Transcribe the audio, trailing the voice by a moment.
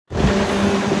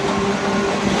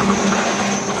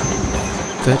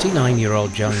39-year-old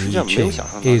Zhang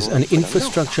Yiqing is an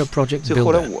infrastructure project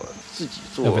builder.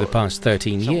 Over the past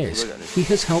 13 years, he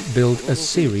has helped build a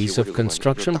series of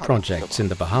construction projects in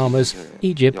the Bahamas,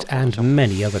 Egypt and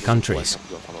many other countries.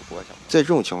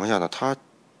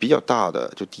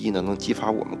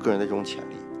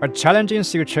 A challenging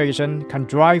situation can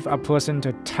drive a person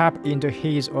to tap into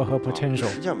his or her potential.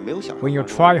 When you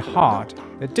try hard,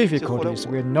 the difficulties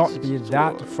will not be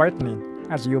that frightening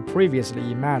as you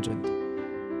previously imagined.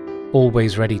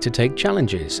 Always ready to take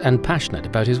challenges and passionate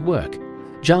about his work,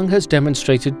 Zhang has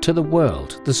demonstrated to the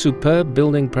world the superb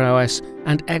building prowess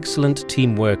and excellent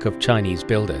teamwork of Chinese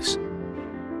builders.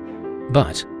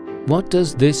 But what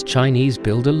does this Chinese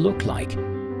builder look like?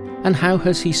 And how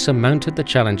has he surmounted the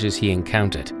challenges he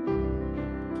encountered?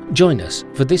 Join us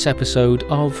for this episode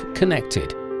of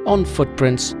Connected on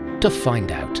Footprints to find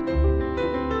out.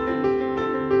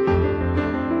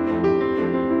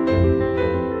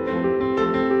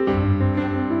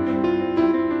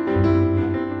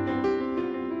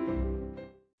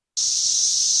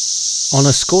 On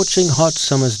a scorching hot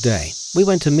summer's day, we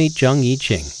went to meet Zhang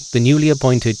Yiqing, the newly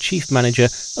appointed chief manager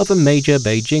of a major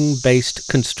Beijing-based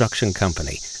construction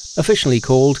company, officially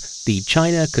called the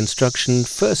China Construction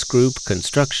First Group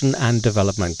Construction and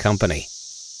Development Company.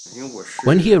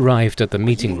 When he arrived at the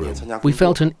meeting room, we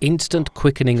felt an instant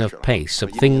quickening of pace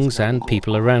of things and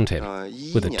people around him.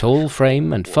 With a tall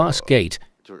frame and fast gait,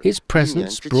 his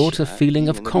presence brought a feeling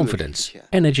of confidence,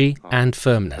 energy and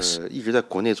firmness.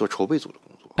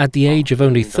 At the age of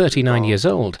only 39 years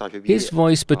old, his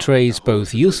voice betrays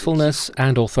both youthfulness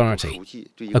and authority,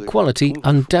 a quality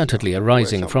undoubtedly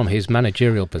arising from his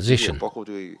managerial position.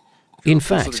 In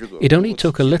fact, it only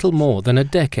took a little more than a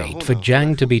decade for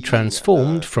Zhang to be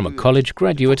transformed from a college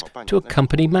graduate to a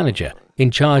company manager in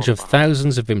charge of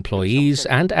thousands of employees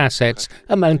and assets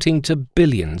amounting to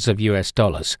billions of US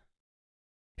dollars.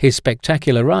 His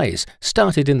spectacular rise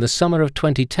started in the summer of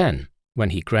 2010,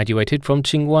 when he graduated from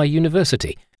Tsinghua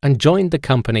University and joined the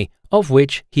company of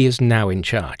which he is now in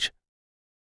charge.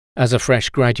 As a fresh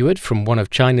graduate from one of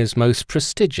China's most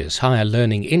prestigious higher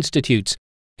learning institutes,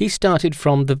 he started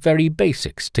from the very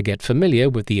basics to get familiar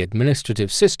with the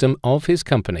administrative system of his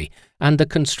company and the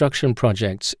construction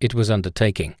projects it was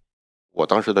undertaking.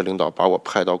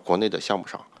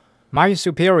 My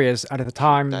superiors at the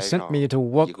time sent me to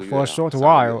work for a short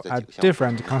while at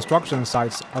different construction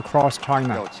sites across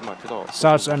China.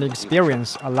 Such an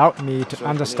experience allowed me to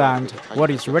understand what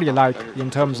it's really like in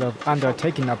terms of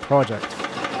undertaking a project.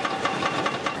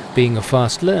 Being a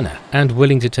fast learner and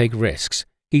willing to take risks,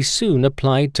 he soon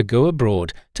applied to go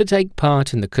abroad to take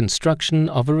part in the construction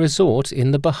of a resort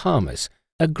in the Bahamas,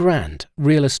 a grand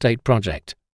real estate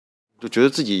project.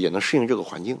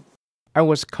 I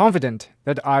was confident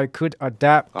that I could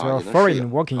adapt to a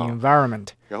foreign working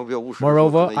environment.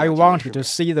 Moreover, I wanted to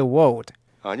see the world.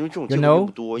 You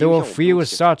know, there were few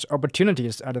such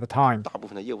opportunities at the time.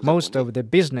 Most of the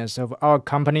business of our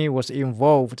company was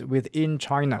involved within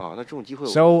China.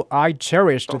 So I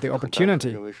cherished the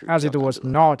opportunity, as it was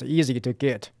not easy to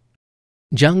get.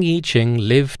 Zhang Yiqing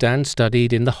lived and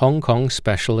studied in the Hong Kong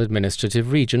Special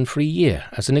Administrative Region for a year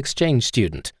as an exchange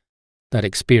student. That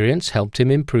experience helped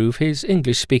him improve his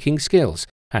English-speaking skills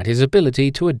and his ability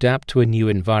to adapt to a new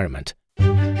environment.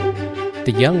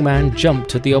 The young man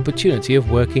jumped at the opportunity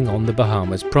of working on the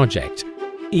Bahamas project,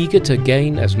 eager to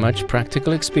gain as much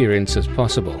practical experience as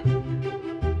possible.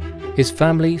 His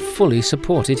family fully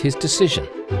supported his decision.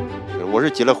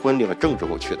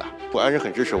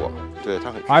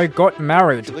 I got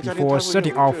married before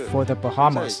setting off for the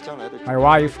Bahamas. My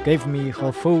wife gave me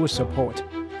her full support.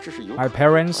 My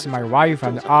parents, my wife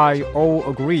and I all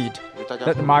agreed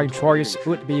that my choice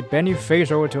would be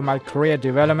beneficial to my career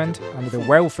development and the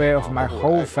welfare of my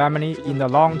whole family in the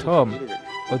long term,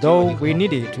 although we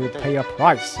needed to pay a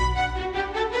price.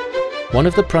 One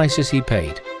of the prices he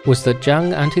paid was that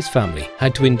Zhang and his family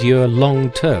had to endure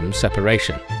long-term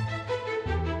separation.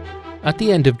 At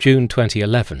the end of June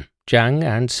 2011, Zhang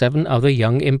and 7 other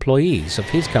young employees of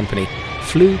his company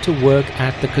flew to work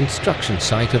at the construction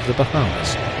site of the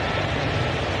Bahamas.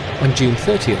 On June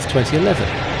 30th,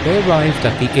 2011, they arrived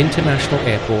at the international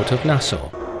airport of Nassau,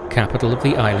 capital of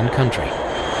the island country.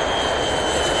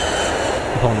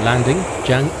 Upon landing,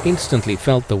 Zhang instantly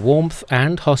felt the warmth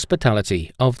and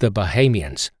hospitality of the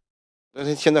Bahamians.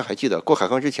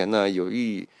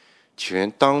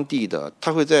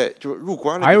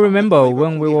 I remember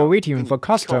when we were waiting for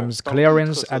customs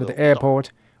clearance at the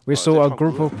airport, we saw a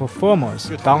group of performers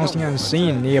dancing and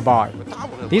singing nearby.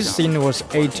 This scene was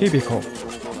atypical.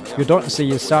 You don't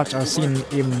see such a scene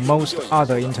in most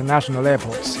other international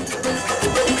airports.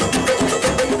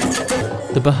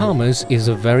 The Bahamas is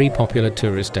a very popular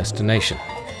tourist destination.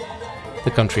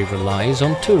 The country relies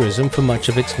on tourism for much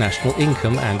of its national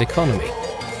income and economy.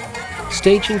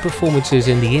 Staging performances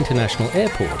in the international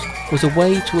airport was a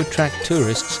way to attract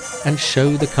tourists and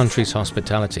show the country's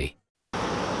hospitality.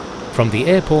 From the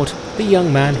airport, the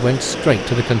young man went straight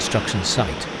to the construction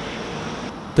site.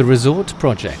 The resort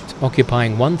project,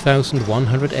 occupying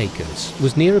 1,100 acres,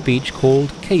 was near a beach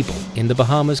called Cable in the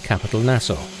Bahamas capital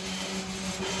Nassau.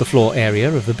 The floor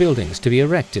area of the buildings to be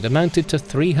erected amounted to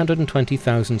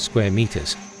 320,000 square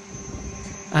meters.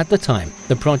 At the time,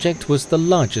 the project was the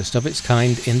largest of its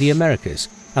kind in the Americas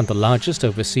and the largest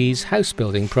overseas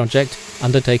house-building project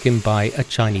undertaken by a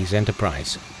Chinese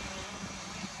enterprise.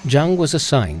 Zhang was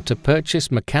assigned to purchase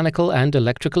mechanical and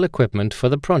electrical equipment for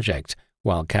the project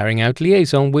while carrying out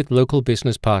liaison with local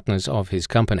business partners of his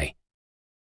company.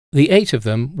 The 8 of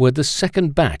them were the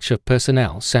second batch of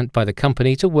personnel sent by the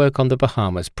company to work on the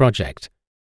Bahamas project.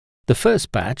 The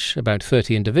first batch, about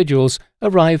 30 individuals,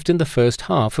 arrived in the first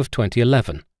half of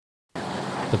 2011.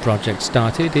 The project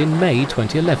started in May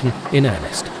 2011 in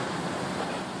earnest.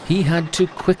 He had to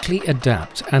quickly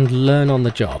adapt and learn on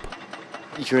the job.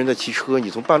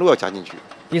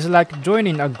 It's like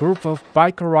joining a group of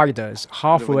bike riders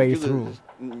halfway through.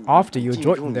 After you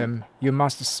join them, you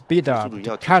must speed up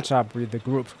to catch up with the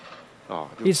group.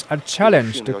 It's a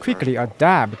challenge to quickly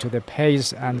adapt to the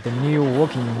pace and the new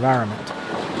working environment.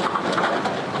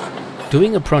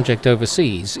 Doing a project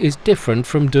overseas is different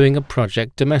from doing a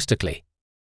project domestically.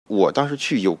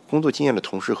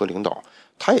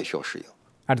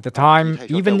 At the time,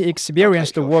 even the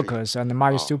experienced workers and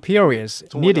my superiors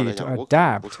needed to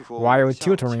adapt while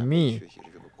tutoring me.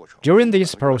 During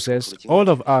this process, all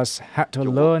of us had to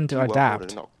learn to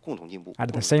adapt.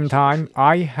 At the same time,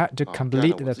 I had to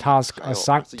complete the task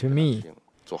assigned to me.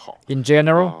 In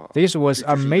general, this was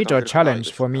a major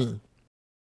challenge for me.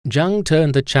 Zhang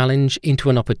turned the challenge into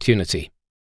an opportunity.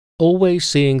 Always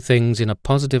seeing things in a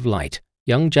positive light,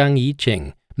 young Zhang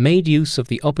Yiqing made use of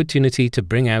the opportunity to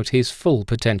bring out his full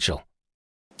potential.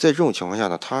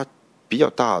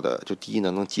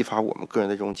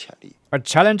 A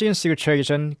challenging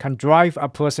situation can drive a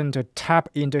person to tap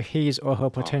into his or her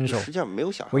potential.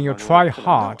 When you try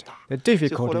hard, the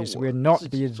difficulties will not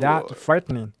be that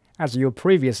frightening as you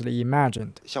previously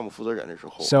imagined.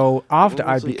 So, after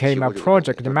I became a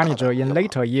project manager in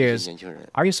later years,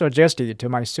 I suggested to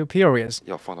my superiors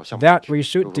that we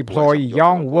should deploy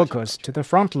young workers to the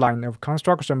front line of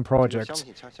construction projects,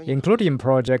 including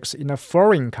projects in a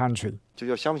foreign country.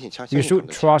 You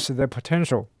should trust their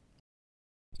potential.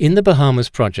 In the Bahamas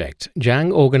project,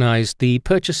 Zhang organized the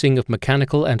purchasing of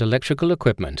mechanical and electrical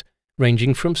equipment,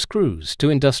 ranging from screws to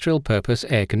industrial purpose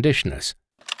air conditioners.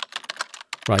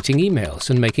 Writing emails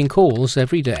and making calls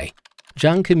every day,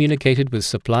 Zhang communicated with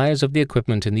suppliers of the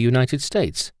equipment in the United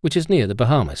States, which is near the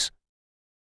Bahamas.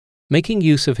 Making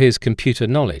use of his computer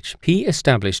knowledge, he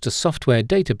established a software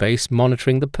database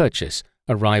monitoring the purchase,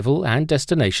 arrival and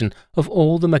destination of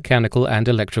all the mechanical and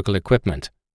electrical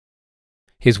equipment.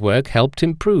 His work helped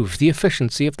improve the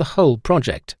efficiency of the whole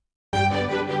project.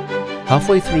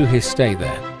 Halfway through his stay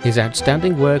there, his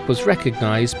outstanding work was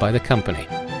recognized by the company.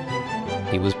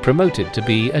 He was promoted to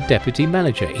be a deputy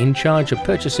manager in charge of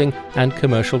purchasing and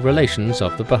commercial relations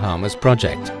of the Bahamas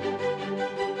project.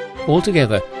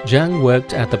 Altogether, Zhang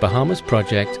worked at the Bahamas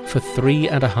project for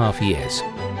 3.5 years.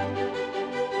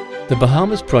 The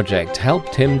Bahamas project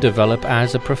helped him develop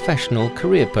as a professional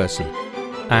career person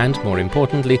and, more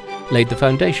importantly, laid the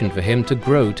foundation for him to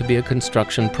grow to be a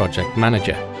construction project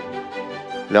manager.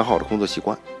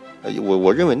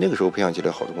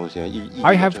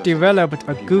 I have developed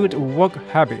a good work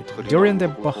habit during the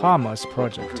Bahamas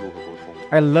project.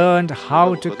 I learned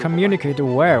how to communicate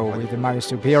well with my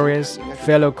superiors,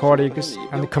 fellow colleagues,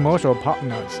 and commercial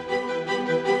partners.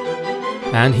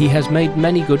 And he has made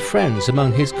many good friends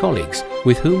among his colleagues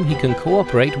with whom he can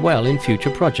cooperate well in future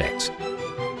projects.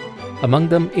 Among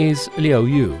them is Liu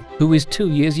Yu, who is 2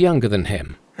 years younger than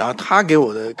him.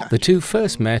 The two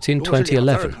first met in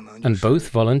 2011 and both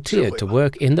volunteered to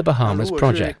work in the Bahamas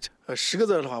project.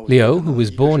 Liu, who was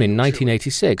born in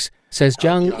 1986, says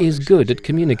Zhang is good at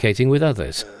communicating with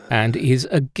others and is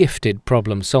a gifted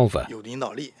problem solver.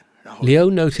 Liu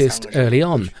noticed early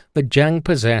on that Zhang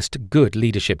possessed good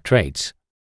leadership traits.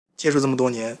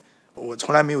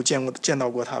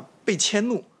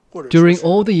 During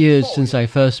all the years since I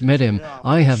first met him,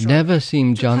 I have never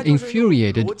seen Zhang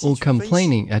infuriated or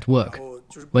complaining at work.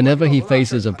 Whenever he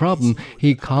faces a problem,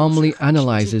 he calmly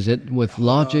analyzes it with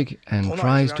logic and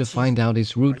tries to find out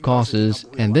its root causes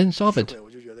and then solve it.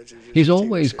 He's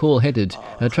always cool-headed,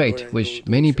 a trait which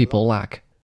many people lack.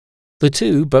 The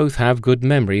two both have good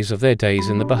memories of their days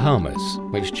in the Bahamas,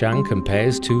 which Zhang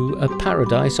compares to a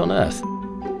paradise on earth.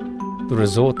 The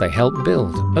resort they helped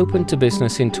build opened to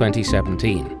business in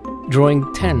 2017,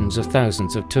 drawing tens of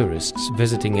thousands of tourists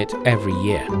visiting it every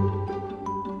year.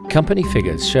 Company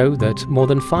figures show that more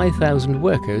than 5,000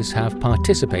 workers have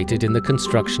participated in the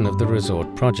construction of the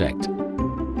resort project.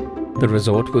 The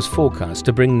resort was forecast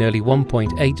to bring nearly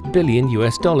 $1.8 billion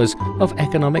of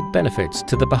economic benefits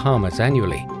to the Bahamas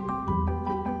annually.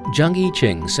 Zhang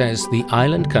Yiqing says the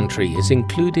island country is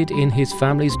included in his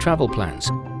family's travel plans,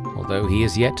 although he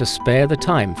is yet to spare the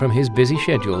time from his busy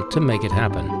schedule to make it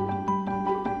happen.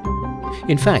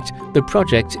 In fact, the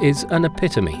project is an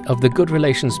epitome of the good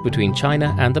relations between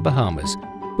China and the Bahamas,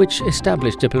 which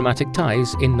established diplomatic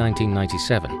ties in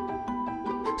 1997.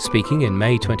 Speaking in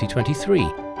May 2023,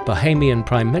 Bahamian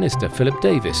Prime Minister Philip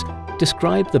Davis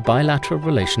described the bilateral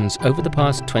relations over the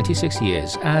past 26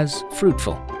 years as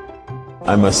fruitful.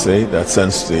 I must say that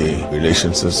since the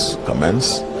relations has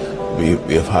commenced,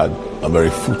 we have had a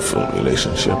very fruitful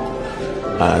relationship,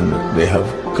 and they have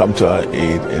come to our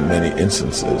aid in many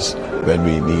instances when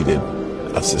we needed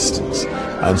assistance.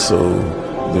 And so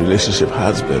the relationship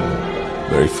has been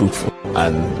very fruitful,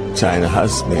 and China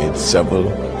has made several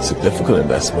significant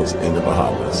investments in the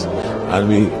Bahamas, and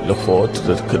we look forward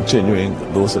to continuing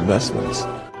those investments.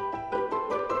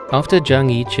 After Zhang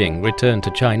Yiqing returned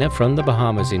to China from the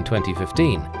Bahamas in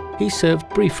 2015, he served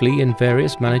briefly in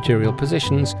various managerial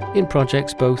positions in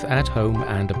projects both at home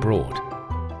and abroad.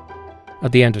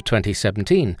 At the end of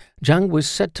 2017, Zhang was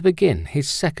set to begin his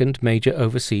second major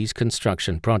overseas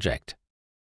construction project.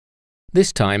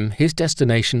 This time, his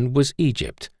destination was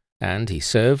Egypt, and he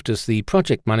served as the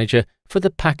project manager for the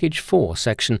Package 4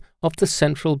 section of the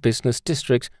Central Business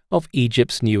District of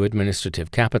Egypt's new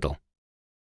administrative capital.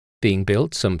 Being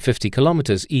built some 50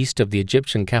 kilometers east of the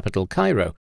Egyptian capital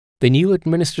Cairo, the new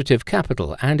administrative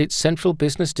capital and its central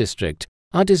business district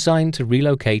are designed to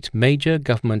relocate major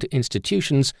government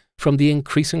institutions from the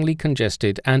increasingly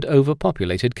congested and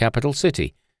overpopulated capital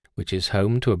city, which is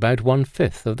home to about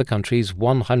 1/5 of the country's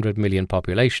 100 million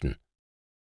population.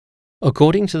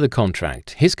 According to the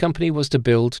contract, his company was to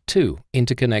build 2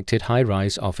 interconnected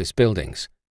high-rise office buildings.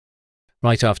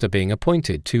 Right after being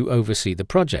appointed to oversee the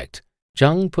project,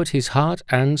 Zhang put his heart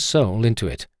and soul into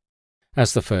it.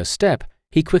 As the first step,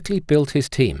 he quickly built his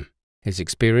team. His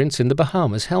experience in the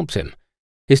Bahamas helped him.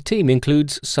 His team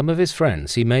includes some of his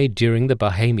friends he made during the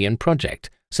Bahamian project,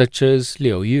 such as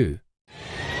Liu Yu.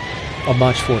 On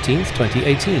March 14,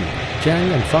 2018,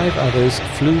 Zhang and 5 others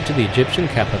flew to the Egyptian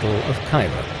capital of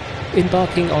Cairo,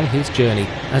 embarking on his journey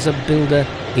as a builder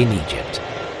in Egypt.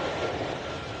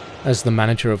 As the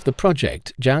manager of the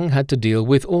project, Zhang had to deal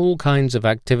with all kinds of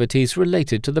activities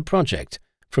related to the project,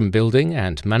 from building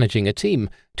and managing a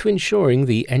team to ensuring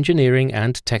the engineering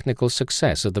and technical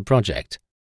success of the project.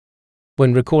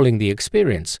 When recalling the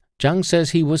experience, Zhang says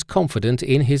he was confident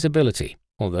in his ability,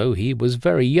 although he was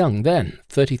very young then,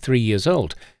 33 years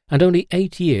old, and only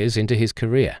 8 years into his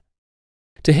career.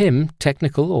 To him,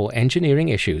 technical or engineering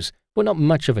issues were not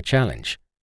much of a challenge.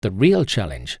 The real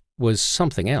challenge was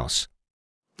something else.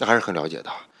 I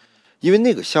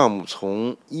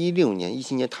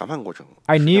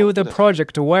knew the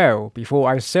project well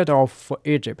before I set off for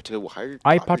Egypt.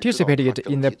 I participated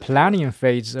in the planning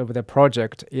phase of the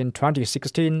project in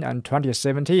 2016 and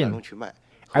 2017.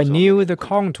 I knew the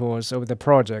contours of the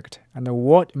project and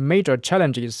what major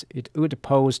challenges it would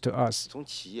pose to us.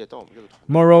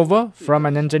 Moreover, from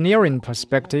an engineering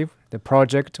perspective, the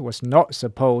project was not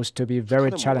supposed to be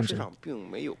very challenging.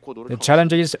 The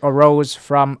challenges arose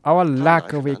from our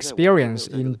lack of experience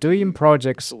in doing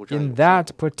projects in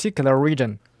that particular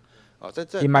region.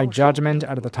 In my judgment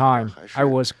at the time, I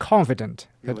was confident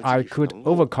that I could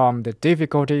overcome the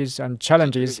difficulties and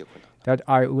challenges that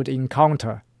I would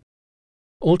encounter.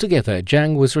 Altogether,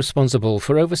 Zhang was responsible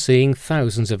for overseeing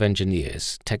thousands of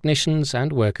engineers, technicians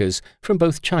and workers from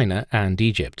both China and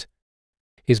Egypt.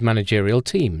 His managerial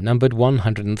team numbered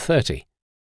 130.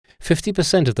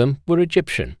 50% of them were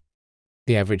Egyptian.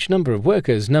 The average number of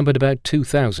workers numbered about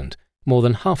 2,000. More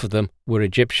than half of them were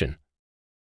Egyptian.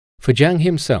 For Zhang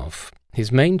himself,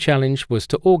 his main challenge was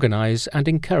to organize and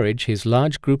encourage his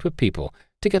large group of people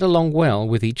to get along well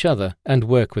with each other and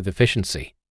work with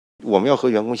efficiency.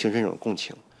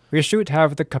 We should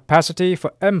have the capacity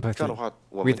for empathy.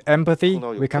 With empathy,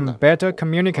 we can better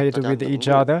communicate with each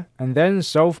other and then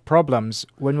solve problems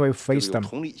when we face them.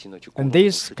 And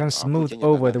this can smooth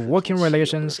over the working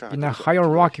relations in a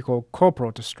hierarchical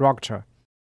corporate structure.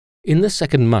 In the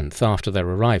second month after their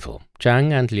arrival,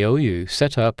 Zhang and Liu Yu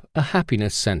set up a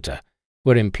happiness center,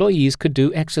 where employees could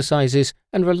do exercises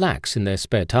and relax in their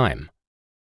spare time.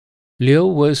 Liu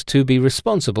was to be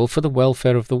responsible for the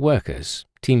welfare of the workers,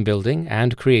 team building,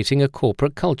 and creating a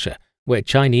corporate culture where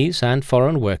Chinese and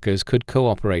foreign workers could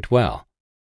cooperate well.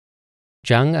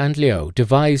 Zhang and Liu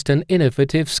devised an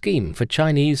innovative scheme for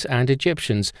Chinese and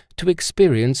Egyptians to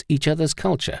experience each other's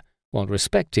culture while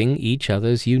respecting each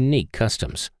other's unique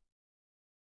customs.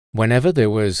 Whenever there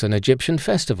was an Egyptian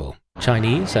festival,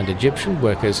 Chinese and Egyptian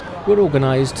workers were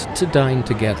organized to dine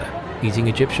together, eating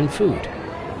Egyptian food.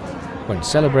 When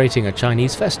celebrating a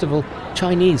Chinese festival,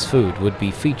 Chinese food would be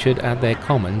featured at their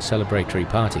common celebratory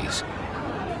parties.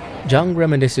 Zhang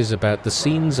reminisces about the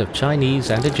scenes of Chinese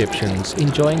and Egyptians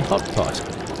enjoying hot pot,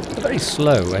 a very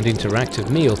slow and interactive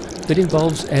meal that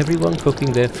involves everyone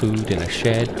cooking their food in a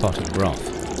shared pot of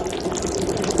broth.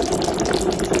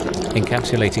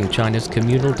 Encapsulating China's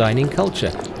communal dining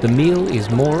culture, the meal is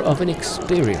more of an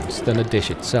experience than a dish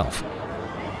itself.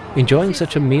 Enjoying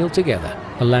such a meal together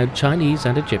allowed Chinese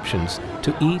and Egyptians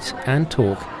to eat and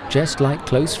talk just like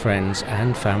close friends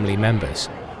and family members.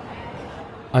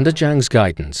 Under Zhang's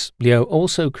guidance, Liu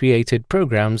also created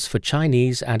programs for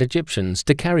Chinese and Egyptians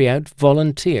to carry out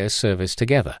volunteer service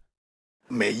together.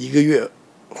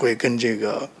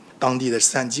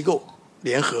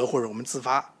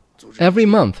 Every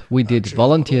month, we did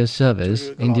volunteer service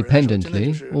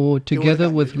independently or together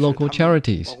with local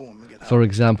charities. For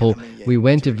example, we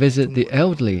went to visit the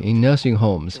elderly in nursing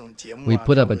homes. We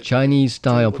put up a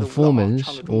Chinese-style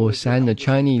performance or sang a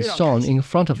Chinese song in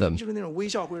front of them.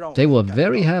 They were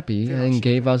very happy and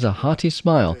gave us a hearty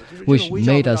smile, which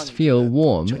made us feel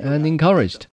warm and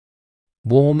encouraged.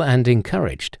 Warm and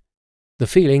encouraged. The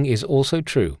feeling is also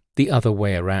true the other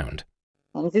way around.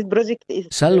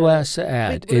 Salwa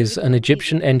Saad is an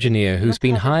Egyptian engineer who's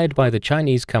been hired by the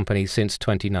Chinese company since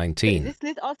 2019.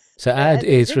 Saad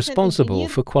is responsible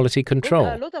for quality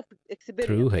control.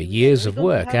 Through her years of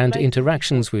work and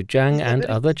interactions with Zhang and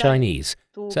other Chinese,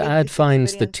 Saad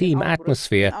finds the team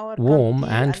atmosphere warm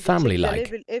and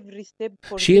family-like.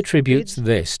 She attributes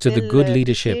this to the good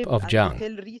leadership of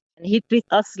Zhang. He treats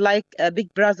us like a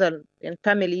big brother and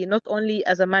family, not only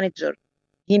as a manager.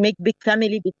 He makes big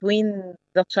family between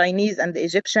the Chinese and the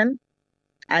Egyptian,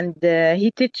 and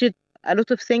he teaches a lot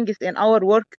of things in our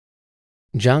work.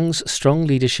 Zhang's strong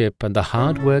leadership and the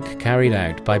hard work carried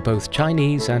out by both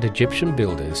Chinese and Egyptian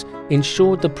builders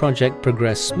ensured the project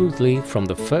progressed smoothly from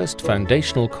the first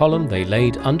foundational column they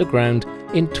laid underground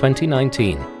in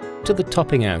 2019 to the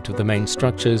topping out of the main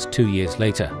structures 2 years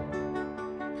later.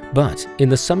 But in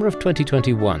the summer of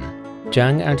 2021,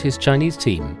 Zhang and his Chinese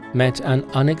team met an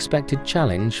unexpected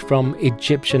challenge from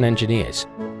Egyptian engineers.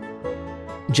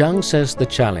 Zhang says the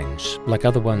challenge, like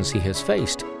other ones he has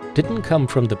faced, didn't come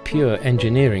from the pure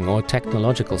engineering or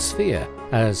technological sphere,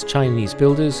 as Chinese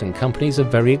builders and companies are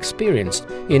very experienced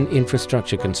in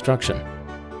infrastructure construction.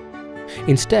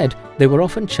 Instead, they were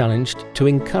often challenged to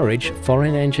encourage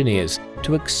foreign engineers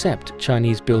to accept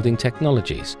Chinese building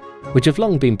technologies, which have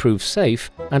long been proved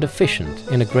safe and efficient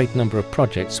in a great number of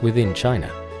projects within China.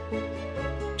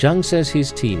 Zhang says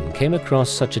his team came across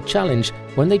such a challenge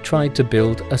when they tried to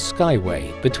build a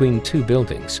skyway between two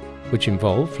buildings, which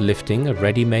involved lifting a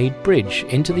ready-made bridge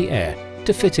into the air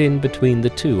to fit in between the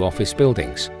two office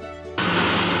buildings.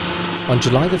 On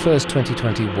July 1st,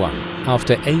 2021,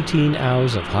 after 18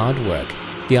 hours of hard work,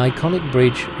 the iconic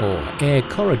bridge or air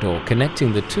corridor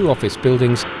connecting the two office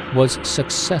buildings was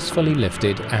successfully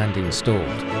lifted and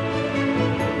installed.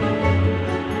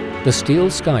 The steel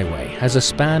skyway has a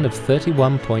span of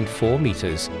 31.4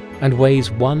 meters and weighs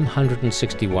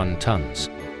 161 tons.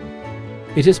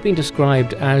 It has been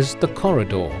described as the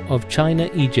corridor of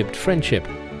China-Egypt friendship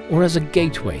or as a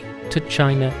gateway to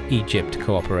China-Egypt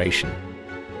cooperation.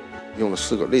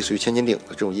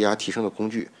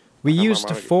 We used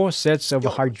 4 sets of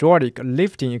hydraulic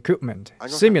lifting equipment,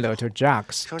 similar to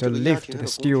jacks, to lift the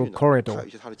steel corridor.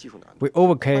 We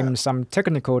overcame some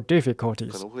technical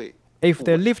difficulties. If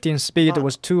the lifting speed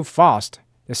was too fast,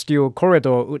 the steel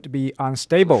corridor would be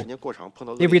unstable.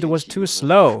 If it was too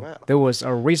slow, there was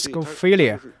a risk of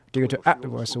failure due to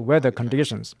adverse weather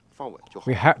conditions.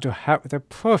 We had to have the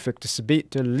perfect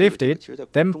speed to lift it,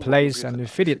 then place and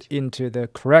fit it into the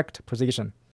correct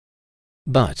position.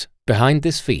 But behind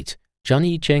this feat, Zhang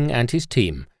Yiqing and his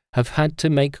team have had to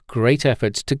make great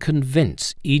efforts to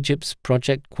convince Egypt's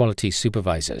project quality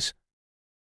supervisors.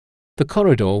 The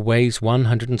corridor weighs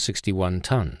 161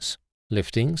 tons.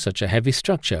 Lifting such a heavy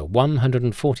structure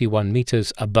 141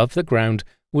 meters above the ground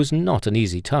was not an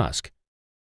easy task.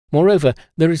 Moreover,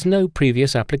 there is no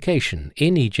previous application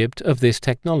in Egypt of this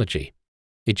technology.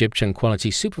 Egyptian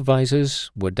quality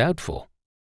supervisors were doubtful.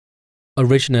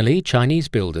 Originally, Chinese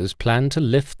builders planned to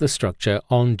lift the structure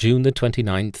on June the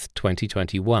 29th,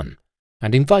 2021,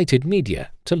 and invited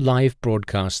media to live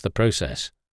broadcast the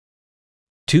process.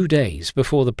 2 days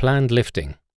before the planned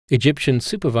lifting, Egyptian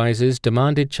supervisors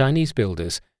demanded Chinese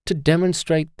builders to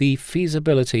demonstrate the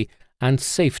feasibility and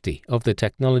safety of the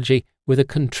technology with a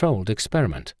controlled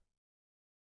experiment.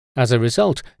 As a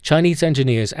result, Chinese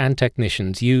engineers and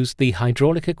technicians used the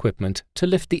hydraulic equipment to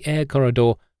lift the air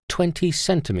corridor 20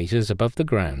 centimeters above the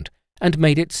ground and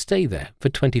made it stay there for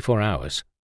 24 hours.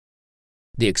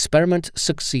 The experiment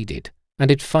succeeded,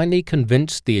 and it finally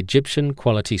convinced the Egyptian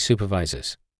quality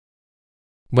supervisors.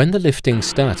 When the lifting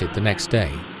started the next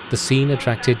day, the scene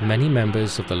attracted many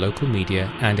members of the local media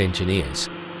and engineers.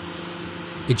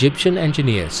 Egyptian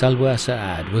engineer Salwa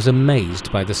Saad was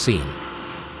amazed by the scene.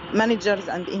 Managers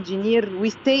and engineers,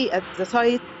 we stay at the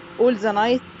site all the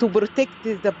night to protect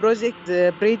the project,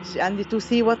 the bridge, and to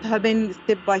see what happened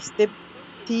step by step,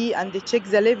 see and check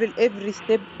the level every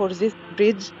step for this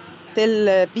bridge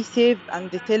till be safe and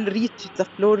till reach the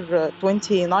floor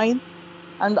 29.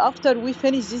 And after we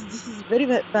finish this is very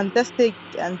fantastic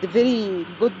and very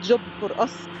good job for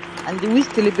us, and we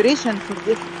celebration for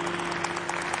this.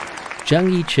 Zhang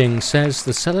Yiqing says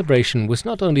the celebration was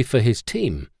not only for his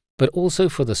team, but also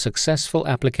for the successful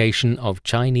application of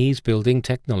Chinese building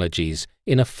technologies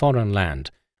in a foreign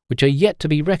land, which are yet to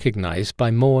be recognized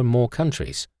by more and more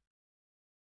countries.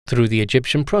 Through the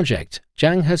Egyptian project,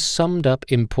 Zhang has summed up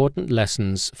important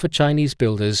lessons for Chinese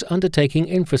builders undertaking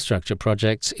infrastructure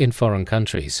projects in foreign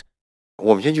countries.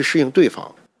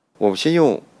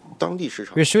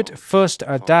 We should first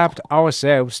adapt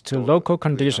ourselves to local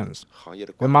conditions.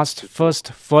 We must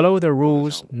first follow the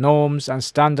rules, norms, and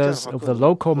standards of the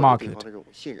local market.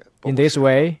 In this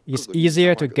way, it's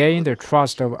easier to gain the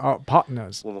trust of our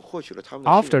partners.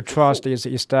 After trust is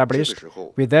established,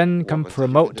 we then can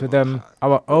promote to them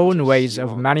our own ways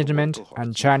of management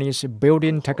and Chinese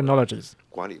building technologies.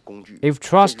 If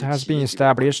trust has been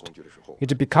established,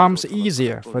 it becomes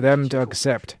easier for them to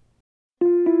accept.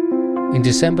 In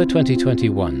December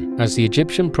 2021, as the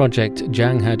Egyptian project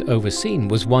Zhang had overseen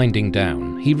was winding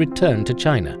down, he returned to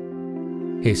China.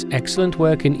 His excellent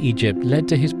work in Egypt led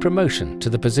to his promotion to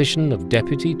the position of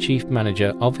Deputy Chief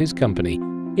Manager of his company,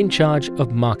 in charge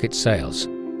of market sales.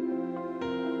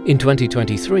 In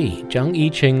 2023, Zhang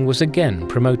Yiqing was again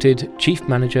promoted Chief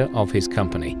Manager of his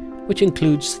company, which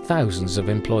includes thousands of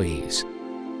employees.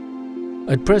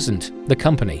 At present, the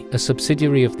company, a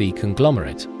subsidiary of the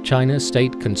conglomerate China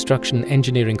State Construction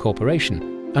Engineering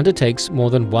Corporation, undertakes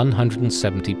more than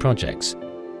 170 projects.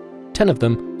 10 of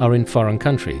them are in foreign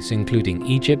countries, including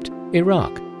Egypt,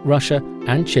 Iraq, Russia,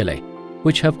 and Chile,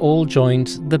 which have all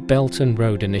joined the Belt and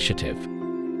Road Initiative.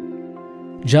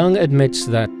 Zhang admits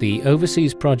that the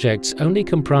overseas projects only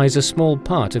comprise a small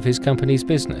part of his company's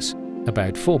business,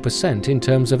 about 4% in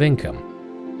terms of income.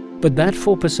 But that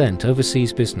 4%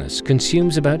 overseas business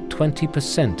consumes about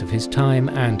 20% of his time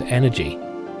and energy.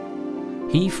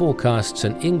 He forecasts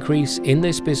an increase in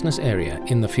this business area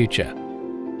in the future.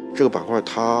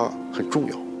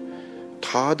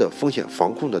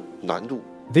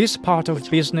 This part of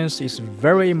business is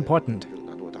very important.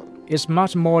 It's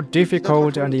much more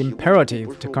difficult and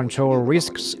imperative to control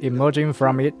risks emerging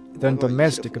from it than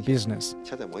domestic business.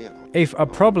 If a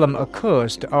problem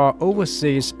occurs to our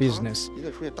overseas business,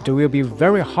 it will be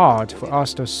very hard for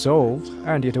us to solve,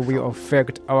 and it will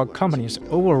affect our company's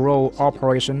overall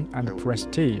operation and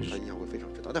prestige.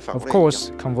 Of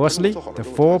course, conversely, the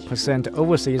 4%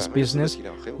 overseas business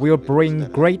will bring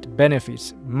great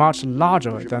benefits, much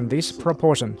larger than this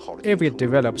proportion, if it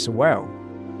develops well.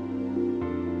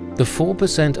 The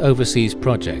 4% overseas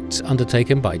projects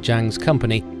undertaken by Zhang's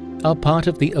company are part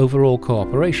of the overall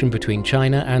cooperation between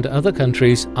China and other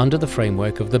countries under the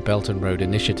framework of the Belt and Road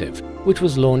Initiative, which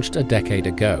was launched a decade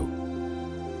ago.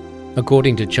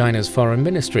 According to China's Foreign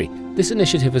Ministry, this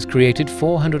initiative has created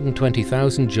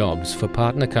 420,000 jobs for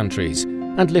partner countries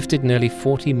and lifted nearly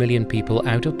 40 million people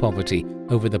out of poverty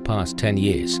over the past 10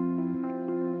 years.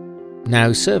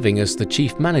 Now serving as the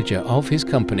chief manager of his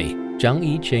company, Zhang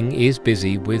Yiqing is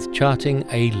busy with charting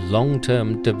a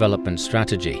long-term development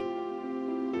strategy.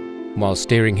 While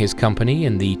steering his company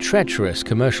in the treacherous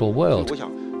commercial world,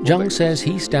 Zhang says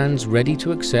he stands ready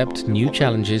to accept new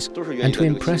challenges and to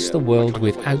impress the world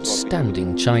with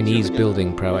outstanding Chinese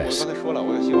building prowess.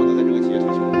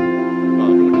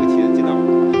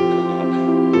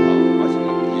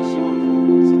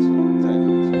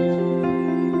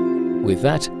 With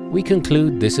that, we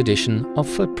conclude this edition of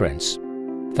Footprints.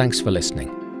 Thanks for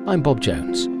listening. I'm Bob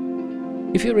Jones.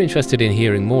 If you're interested in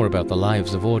hearing more about the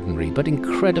lives of ordinary but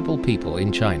incredible people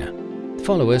in China,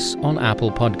 follow us on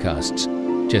Apple Podcasts.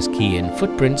 Just key in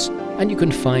Footprints and you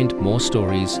can find more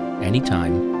stories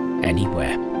anytime,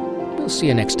 anywhere. We'll see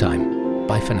you next time.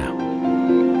 Bye for now.